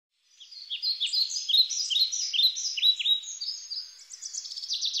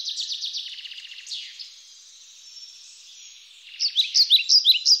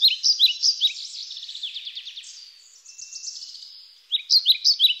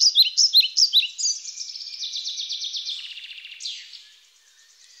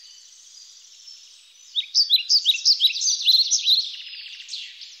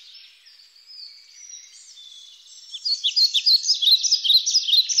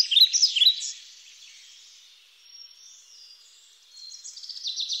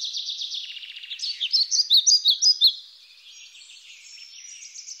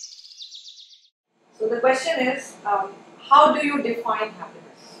the question is, how do you define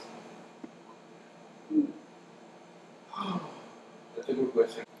happiness? That's a good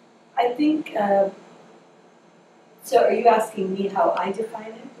question. I think, so are you asking me how I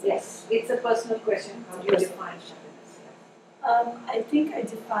define it? Yes, it's a personal question. How do you define happiness? I think I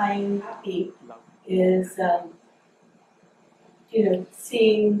define happy is, you know,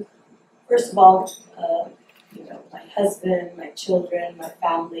 seeing, first of all, you know, my husband, my children, my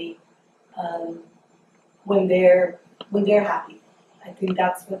family, when they're happy. I think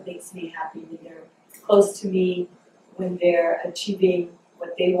that's what makes me happy, when they're close to me, when they're achieving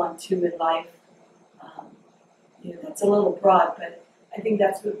what they want to in life. You know, that's a little broad, but I think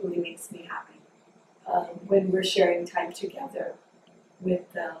that's what really makes me happy. When we're sharing time together with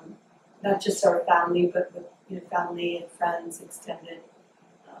not just our family, but with, you know, family and friends, extended.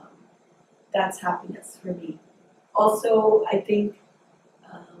 That's happiness for me. Also, I think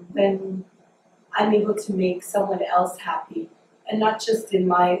when I'm able to make someone else happy, and not just in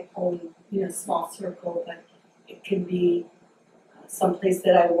my own, you know, small circle, but it can be someplace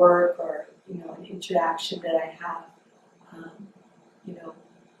that I work, or, you know, an interaction that I have, you know,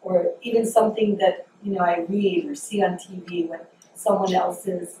 or even something that, you know, I read or see on TV when someone else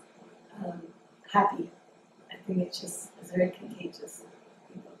is happy. I think it just is very contagious.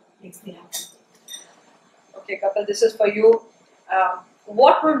 You know, makes me happy. Okay, Kapil, this is for you.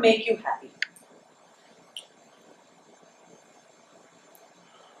 What will make you happy?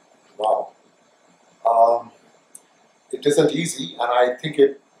 Wow. It isn't easy, and I think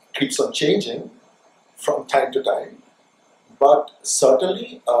it keeps on changing from time to time. But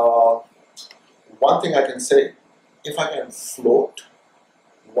certainly, one thing I can say, if I can float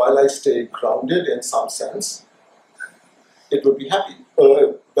while I stay grounded in some sense, it would be happy.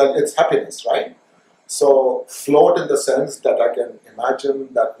 Well, it's happiness, right? So float in the sense that I can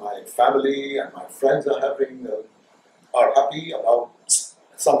imagine that my family and my friends are happy about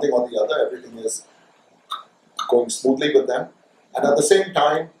something or the other. Everything is going smoothly with them, and at the same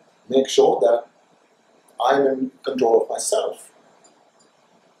time, make sure that I'm in control of myself.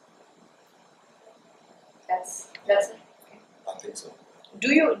 That's it. I think so.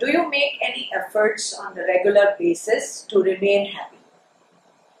 Do you make any efforts on a regular basis to remain happy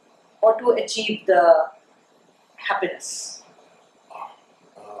or to achieve the happiness?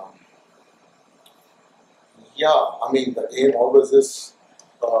 Yeah, I mean, the aim always is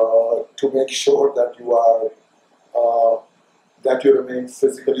to make sure that you are that you remain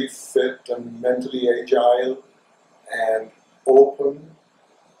physically fit and mentally agile and open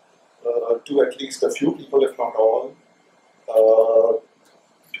to at least a few people, if not all,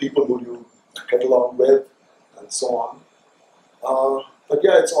 people who you get along with, and so on. But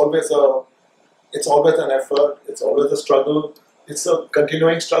yeah, it's always an effort. It's always a struggle. It's a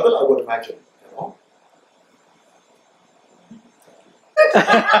continuing struggle, I would imagine. You know.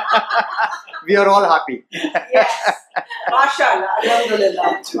 We are all happy. Yes. Mashallah.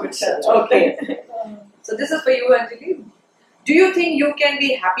 Alhamdulillah. Okay. So this is for you, Anjali. Do you think you can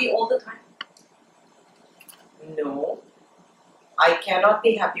be happy all the time? No, I cannot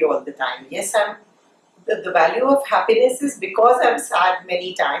be happy all the time. Yes, the value of happiness is because I'm sad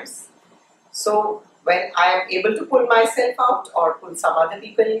many times. So when I am able to pull myself out or pull some other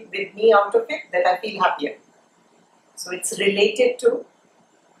people with me out of it, that I feel happier. So it's related to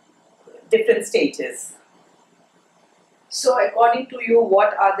different stages. So according to you,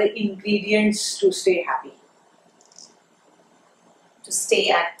 what are the ingredients to stay happy? To stay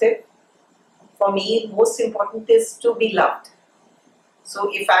active, for me, most important is to be loved. So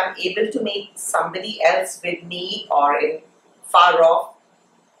if I'm able to make somebody else with me or in far off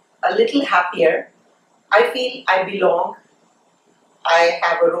a little happier, I feel I belong, I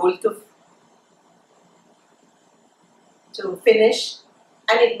have a role to finish,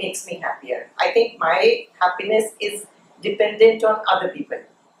 and it makes me happier. I think my happiness is dependent on other people.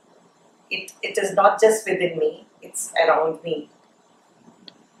 It is not just within me, it's around me.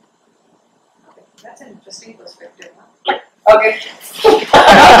 Okay, that's an interesting perspective. Huh? Okay.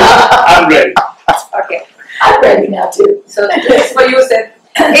 I'm ready. Okay. I'm ready now too. So this is for you, Seth.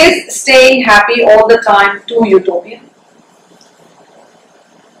 Is staying happy all the time too utopian?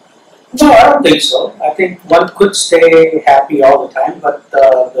 No, I don't think so. I think one could stay happy all the time, but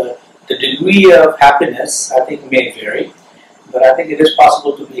the degree of happiness, I think, may vary. But I think it is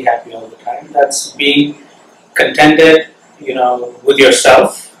possible to be happy all the time. That's being contented, you know, with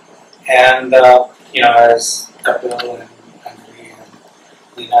yourself, and you know, as Kapil and Anjali and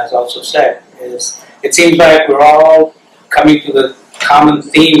Lina has also said, is it seems like we're all coming to the common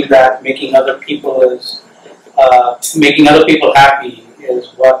theme that making other people happy is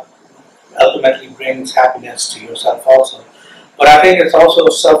what ultimately brings happiness to yourself also. But I think it's also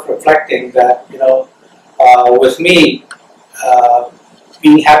self-reflecting that, with me,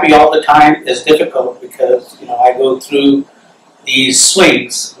 being happy all the time is difficult because, I go through these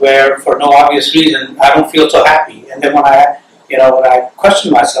swings where for no obvious reason I don't feel so happy. And then when I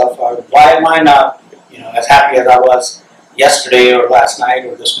question myself, why am I not, as happy as I was yesterday or last night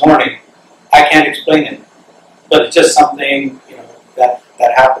or this morning, I can't explain it. But it's just something, that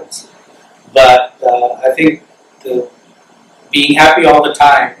happens. But I think being happy all the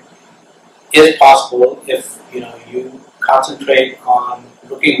time is possible if, you concentrate on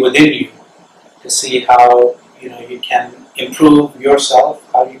looking within you to see how, you can improve yourself,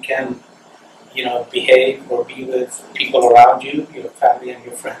 how you can, behave or be with people around you, your family and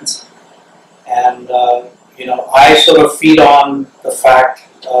your friends. And, I sort of feed on the fact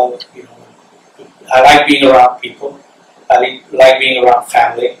of, I like being around people. I like being around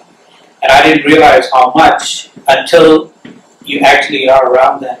family. And I didn't realize how much until you actually are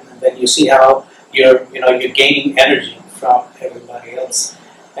around them, and then you see how you're gaining energy from everybody else.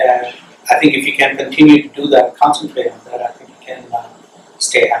 And I think if you can continue to do that, concentrate on that, I think you can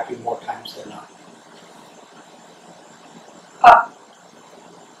stay happy more times than not.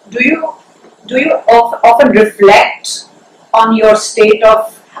 Do you often reflect on your state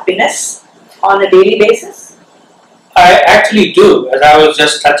of happiness on a daily basis? I actually do, as I was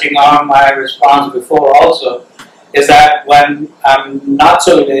just touching on my response before also, is that when I'm not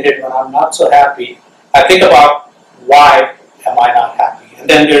so elated, when I'm not so happy, I think about why am I not happy? And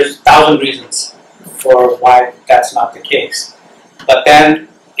then there's 1,000 reasons for why that's not the case. But then,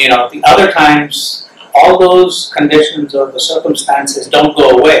 the other times, all those conditions or the circumstances don't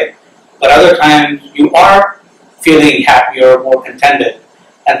go away. But other times, you are feeling happier, more contented.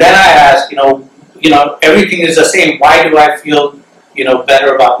 And then I ask, everything is the same. Why do I feel,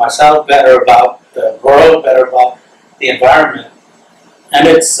 better about myself, better about the world, better about the environment? And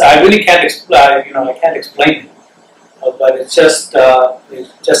I really can't explain, I can't explain it. But it's just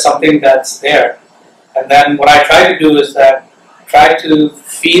something that's there. And then what I try to do is try to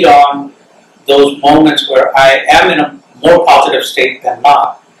feed on those moments where I am in a more positive state than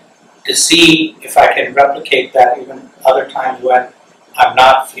not, to see if I can replicate that even other times when I'm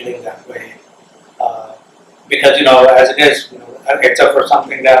not feeling that way. Because, as it is, except for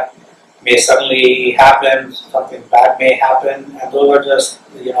something that may suddenly happen, something bad may happen, and those are just,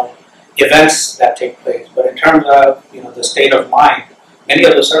 events that take place. But in terms of, the state of mind, many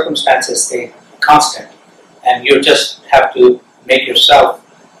of the circumstances stay constant, and you just have to make yourself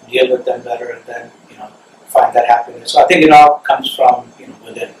deal with them better and then, find that happiness. So I think it all comes from,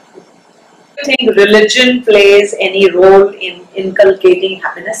 within. Do you think religion plays any role in inculcating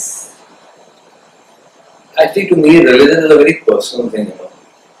happiness? I think to me, religion is a very personal thing.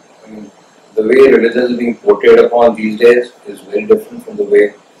 I mean, the way religion is being portrayed upon these days is very different from the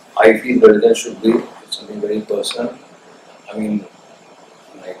way I feel religion should be. It's something very personal. I mean,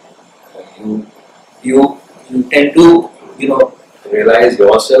 like you tend to realize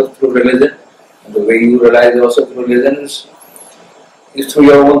yourself through religion, and the way you realize yourself through religion is through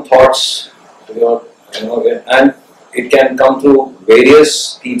your own thoughts, and it can come through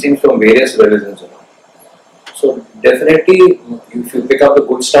various teachings from various religions. So definitely, if you pick up the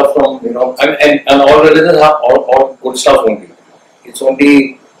good stuff from, and all religions have all good stuff only. It's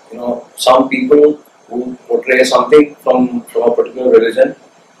only, some people who portray something from a particular religion,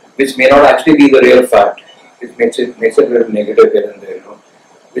 which may not actually be the real fact. It makes it very negative here and there,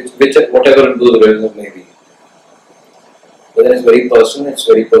 which whatever those religions may be. But then it's very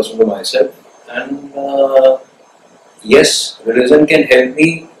personal to myself. And yes, religion can help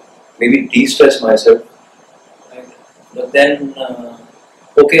me maybe de-stress myself. But then,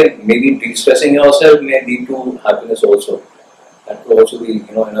 maybe de-stressing yourself may lead to happiness also. That could also be,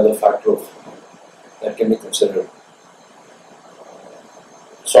 another factor that can be considered.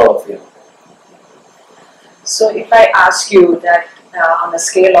 Sort of, yeah. So if I ask you that on a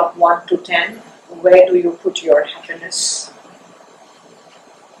scale of 1 to 10, where do you put your happiness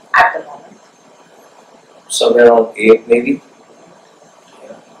at the moment? Somewhere around 8 maybe.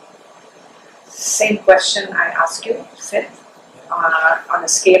 Same question I ask you, Sid. On a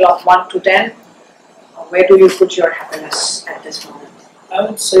scale of 1 to 10, where do you put your happiness at this moment? I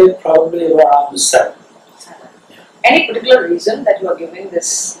would say probably around 7. 7. Any particular reason that you are giving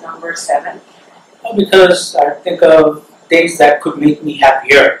this number 7? Because I think of things that could make me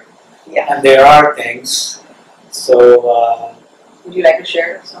happier. Yeah. And there are things. So, would you like to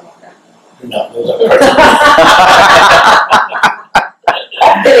share some of them? No, those are personal.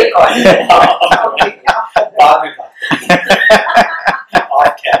 Off the record. Off camera.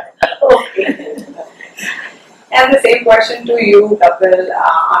 Okay. question to you, Kapil.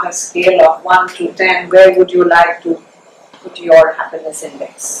 On a scale of 1 to 10, where would you like to put your happiness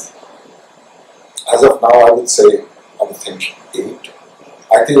index? As of now, I would say, I would think 8.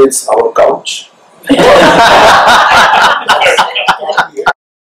 I think it's our couch. Yes.